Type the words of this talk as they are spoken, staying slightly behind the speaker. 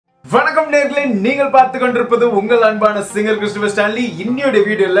வணக்கம் நேயர்களே, நீங்கள் பார்த்து கொண்டிருப்பது உங்கள் அன்பான சிங்கர் கிறிஸ்டோபர் ஸ்டான்லி. இன்னையோட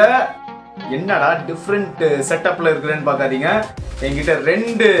வீடியோல என்னடா டிஃபரெண்ட் செட்டப்ல இருக்குன்னு பார்க்காதீங்க. என்கிட்ட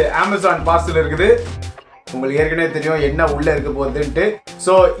 2 அமேசான் பார்சல் இருக்குது. உங்களுக்கு ஏற்கனவே தெரியும் என்ன உள்ள இருக்க போகுதுன்ட்டு.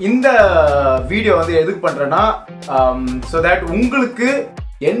 ஸோ இந்த வீடியோ வந்து எதுக்கு பண்றேன்னா ஸோ தட் உங்களுக்கு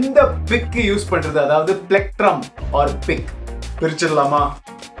எந்த பிக் யூஸ் பண்றது, அதாவது பிளெக்ட்ரம் ஆர் பிக் பிரிச்சிடலாமா?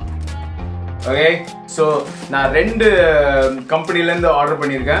 ஓகே, ஸோ நான் 2 கம்பெனிலேருந்து ஆர்டர்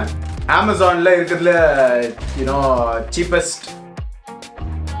பண்ணியிருக்கேன். அமேசானில் இருக்கிறதுல cheapest,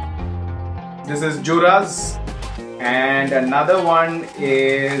 this is Juras, and another one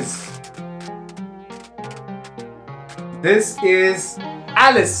is this is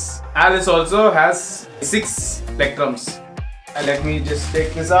Alice. Alice also has 6 Plectrums. Let me just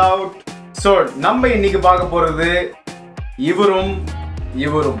take this out. So நம்ம இன்னைக்கு பார்க்க போறது இவரும்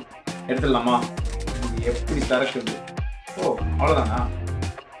எடுத்துடலாமா? எப்படி திறக்குது? ஓ, அவ்வளோதானா?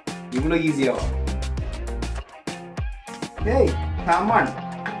 இவ்வளோ ஈஸியாவா? ஏய், come on.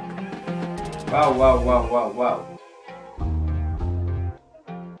 Wow.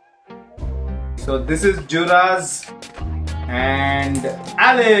 So this is Juras and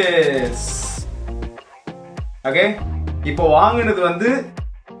Alice. Okay, இப்போ வாங்குனது வந்து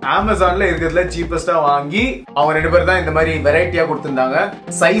அமேசான்ல இருக்கிறதுல சீப்பஸ்டா வாங்கி அவங்க 2 பேர் தான் இந்த மாதிரி வெரைட்டியா கொடுத்திருந்தாங்க.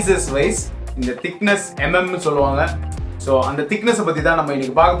 சைஸஸ் வைஸ் இந்த திக்னஸ் mm சொல்லுவாங்க. சோ அந்த திக்னஸ் பத்தி தான் நம்ம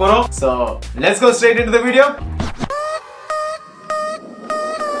இன்னைக்கு பார்க்க போறோம். So let's go straight into the video.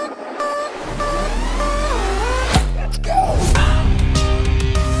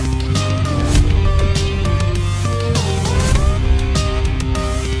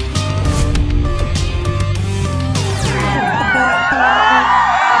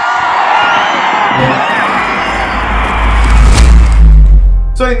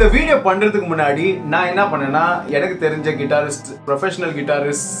 So இந்த வீடியோ பண்ணுறதுக்கு முன்னாடி நான் என்ன பண்ணேன்னா, எனக்கு தெரிஞ்ச கிட்டாரிஸ்ட், ப்ரொஃபஷனல்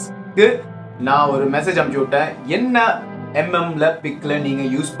கிட்டாரிஸ்ட்க்கு நான் ஒரு மெசேஜ் அனுப்பிச்சு விட்டேன். என்ன எம்எம்ல பிக்ல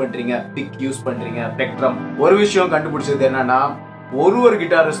நீங்கள் யூஸ் பண்ணுறீங்க பிளெக்ட்ரம். ஒரு விஷயம் கண்டுபிடிச்சது என்னன்னா, ஒரு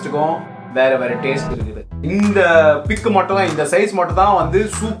கிட்டாரிஸ்ட்டுக்கும் வேற டேஸ்ட் இருக்குது. இந்த பிக்கு மட்டும் தான், இந்த சைஸ் மட்டும் தான் வந்து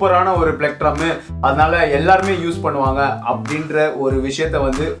சூப்பரான ஒரு பிளெக்ட்ரம், அதனால எல்லாருமே யூஸ் பண்ணுவாங்க அப்படின்ற ஒரு விஷயத்த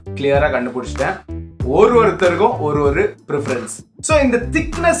வந்து கிளியரா கண்டுபிடிச்சிட்டேன். ஒருத்தருக்கும் ஒரு ப்ரிஃபரன்ஸ். சோ இந்த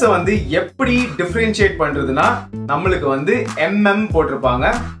திக்னஸ் வந்து எப்படி டிஃபரன்ஷியேட் பண்றதுன்னா, நம்மளுக்கு வந்து mm போட்டிருப்பாங்க.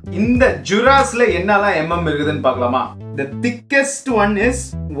 இந்த ஜுராஸ்ல என்னெல்லாம் mm இருக்குதுன்னு பார்க்கலாமா? The thickest one is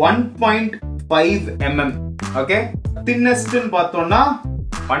 1.5 mm. Okay, thinnest ன்னு பார்த்தோம்னா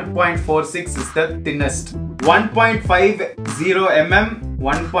 1.46 is the thinnest. 1.50 mm,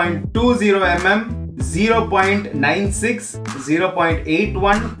 1.20 mm, 0.96,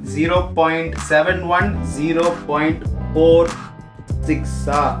 0.81, 0.71, 0.46.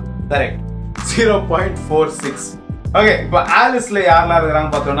 Correct. 0.46. Okay, இப்போ ஆலிஸ்ல யாரெல்லாம்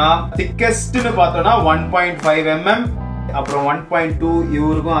இருக்கிறாங்க பார்த்தோம்னா, திக்கெஸ்ட்னு பார்த்தோம்னா 1.5 mm, அப்புறம் 1.2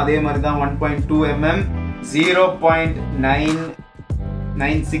 இவருக்கும் அதே மாதிரி தான் 1.2 mm,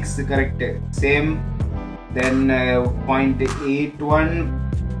 0.96 கரெக்ட் சேம், தென் 0.81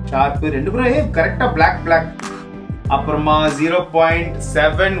 ஷார்ப்பு 2 பேரும் கரெக்டா பிளாக், அப்புறமா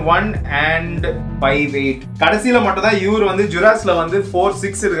 0.71 and 58. கடைசியில மட்டும் தான் இவர் வந்து ஜுராஸ்ல வந்து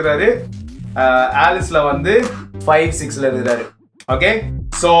 4.6 இருக்கிறாரு, ஆலிஸ்ல வந்து 5.6ல இருக்கிறாரு. Okay,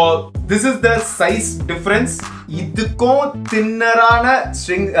 so this is the size difference. இதுக்கும் தின்னரான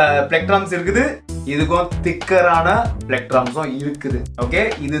ஸ்ட்ரிங் பிளெக்ட்ரம்ஸ் இருக்குது, இதுக்கும் திக்கரான பிளெக்ட்ரம்ஸும் இருக்குது. ஓகே,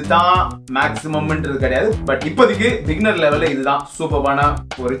 இதுதான் மேக்ஸிமம்ன்றது கிடையாது, பட் இப்போதைக்கு பிகினர் லெவல்ல இதுதான் சூப்பரான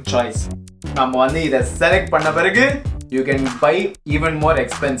ஒரு சாய்ஸ். நம்ம வந்து இதை செலக்ட் பண்ண பிறகு you can buy even more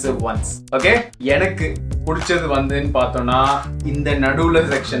expensive ones. Okay, எனக்கு பிடிச்சது வந்துன்னு பார்த்தோம்னா இந்த நடுவுல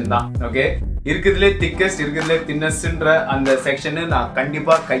செக்ஷன் தான். ஓகே, இருக்கிறதுலே திக்கஸ்ட், இருக்கிறதுலே தின்னஸ்ட்ன்ற அந்த செக்ஷனு நான்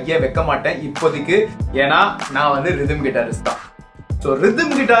கண்டிப்பா கையை வைக்க மாட்டேன் இப்போதைக்கு, ஏன்னா நான் வந்து ரிதம் கிட்டாரிஸ்ட் தான். ஸோ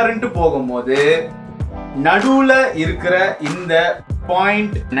ரிதம் கிட்டார்ன்ட்டு போகும்போது நடுவுல இருக்கிற இந்த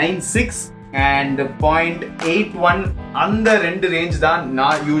 0.96 and 0.81 அந்த 2 ரேஞ்ச் தான்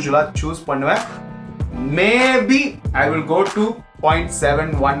நான் யூசுவலா சூஸ் பண்ணுவேன். Maybe I will go to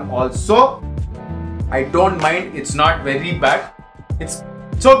 0.71 also. I don't mind, it's not very bad. It's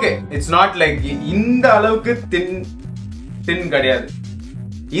okay. It's not like இந்த அளவுக்கு thin கிடையாது.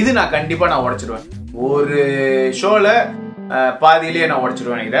 இது நான் கண்டிப்பா நான் உடைச்சிடுவேன். ஒரு ஷோல பாதியிலேயே நான்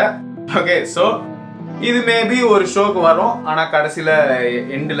உடைச்சிடுவேன் இதை. ஓகே, ஸோ இது மேபி ஒரு ஷோக்கு வரும், ஆனா கடைசியில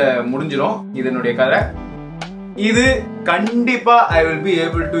எண்டில் முடிஞ்சிடும் இதனுடைய கதை. இது கண்டிப்பா I will be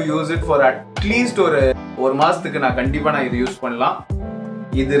able to use it for at least ஒரு மாசத்துக்கு நான் கண்டிப்பா நான் இது யூஸ் பண்ணலாம்.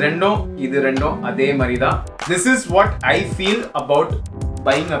 இது ரெண்டும் அதே மாதிரி தான். This is what I feel about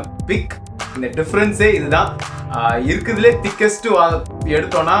buying a pick. இந்த டிஃபரன்ஸே இதுதான். இருக்குதுலே திக்கெஸ்ட்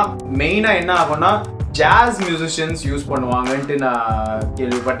எடுத்தோம்னா மெயினா என்ன ஆகும்னா ஜாஸ் மியூசிஷியன்ஸ் யூஸ் பண்ணுவாங்கன்ட்டு நான்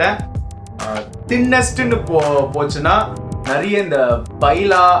கேள்விப்பட்டேன். தின்னஸ்ட்னு போச்சுன்னா நிறைய இந்த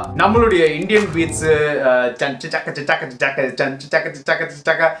பைலா நம்மளுடைய இந்தியன் பீட்ஸ்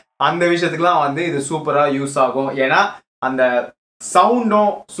அந்த விஷயத்துக்குலாம் வந்து இது சூப்பரா யூஸ் ஆகும். ஏன்னா அந்த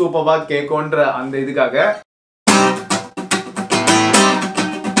சவுண்டும் சூப்பரா கேட்கும்ன்ற அந்த இதுக்காக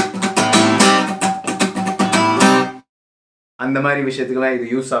அந்த மாதிரி விஷயத்துக்குலாம் இது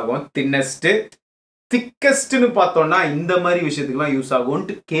யூஸ் ஆகும். தின்னஸ்ட் திக்கஸ்ட்னு பார்த்தோம்னா இந்த மாதிரி விஷயத்துக்குலாம் யூஸ்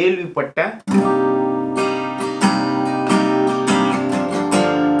ஆகும்ட்டு கேள்விப்பட்டேன்.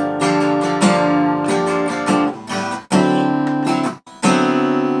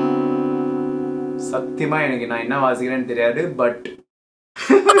 சத்தியமா எனக்கு நான் என்ன வாசிக்கிறேன்னு தெரியாது, பட்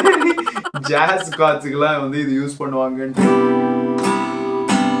ஜாஸ் கார்ட்ஸுக்குலாம் வந்து இது யூஸ் பண்ணுவாங்கன்ட்டு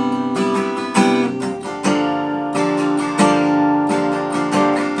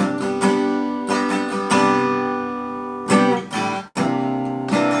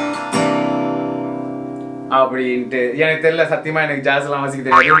அப்படின்ட்டு எனக்கு தெரியல. சத்தியமா எனக்கு ஜாஸ் எல்லாம் வாசிக்க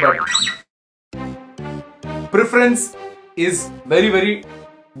தெரியாது. But preference is very very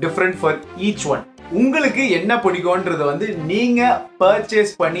different for each one. உங்களுக்கு என்ன பிடிக்கும்ன்றது வந்து நீங்க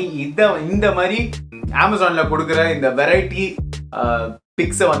பர்ச்சேஸ் பண்ணி இந்த மாதிரி அமேசான்ல கொடுக்குற இந்த வெரைட்டி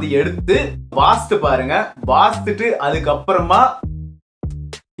பிக்ஸை வந்து எடுத்து வாசித்து பாருங்க. வாசித்துட்டு அதுக்கப்புறமா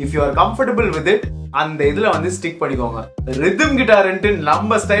if you are comfortable with it அந்த இதுல வந்து ஸ்டிக் பண்ணிக்கோங்க. ரிதம் கிட்டார்ன்ட்டு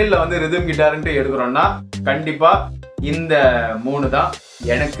நம்ம ஸ்டைல்ல வந்து ரிதம் கிட்டார்ன்ட்டு எடுக்கிறோம்னா கண்டிப்பா இந்த 3 தான்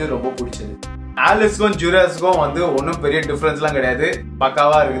எனக்கு ரொம்ப பிடிச்சது. ஆலிஸ்க்கும் ஜூராஸ்க்கும் வந்து ஒன்றும் பெரிய டிஃபரன்ஸ்லாம் கிடையாது,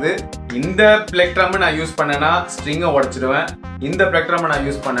 பக்காவா இருக்குது. இந்த பிளெக்ட்ரம் நான் யூஸ் பண்ணேன்னா ஸ்ட்ரிங்கை உடைச்சிடுவேன், இந்த பிளெக்ட்ரம் நான்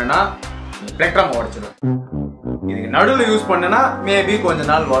யூஸ் பண்ணேன்னா பிளெக்ட்ரம் உடைச்சிடுவேன். இதுக்கு நடுவில் யூஸ் பண்ணேன்னா மேபி கொஞ்ச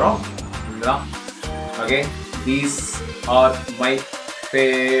நாள் வரும். இதுதான். Okay, these are my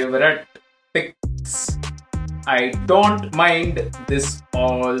favourite picks. I don't mind this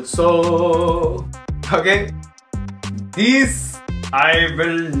also. Okay, these I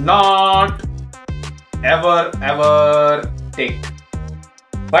will not ever take.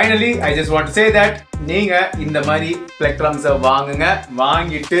 Finally, I just want to say that நீங்க இந்த மாதிரி Plectrums வாங்குங்க.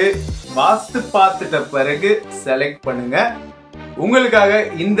 வாங்கிட்டு வாஸ்து பார்த்துட்ட பிறகு செலக்ட் பண்ணுங்க. உங்களுக்காக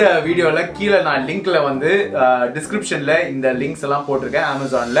இந்த வீடியோல கீழே நான் லிங்க்ல வந்து டிஸ்கிரிப்ஷன்ல இந்த லிங்க்ஸ் எல்லாம் போட்டிருக்கேன்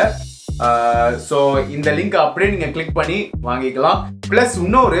அமேசான்ல. ஸோ இந்த லிங்க் அப்படியே நீங்க கிளிக் பண்ணி வாங்கிக்கலாம். பிளஸ்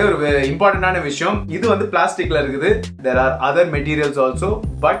இன்னொரு இம்பார்ட்டன்டான விஷயம், இது வந்து பிளாஸ்டிக்ல இருக்குது. there are other materials also,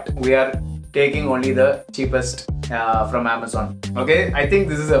 but we are taking only the cheapest from Amazon. Okay, I think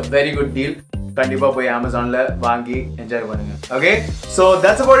this is a very good deal. கண்டிப்பா போய் அமேசான்ல வாங்கி என்ஜாய் பண்ணுங்க. Okay, so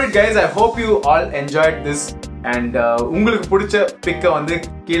that's about it guys. I hope you all enjoyed this. And உங்களுக்கு பிடிச்ச பிக்க வந்து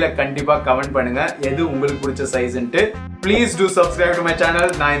கீழே கண்டிப்பா கமெண்ட் பண்ணுங்க, எது உங்களுக்கு பிடிச்ச சைஸ்ன்ட்டு. Please do subscribe to my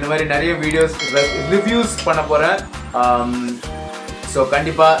channel. நான் இந்த மாதிரி நிறைய வீடியோஸ் ரிவ்யூஸ் பண்ண போறேன். So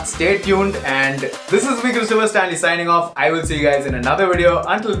kandipa stay tuned, and this is me, Christopher Stanley, signing off. I will see you guys in another video.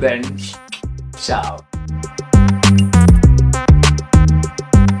 Until then, ciao.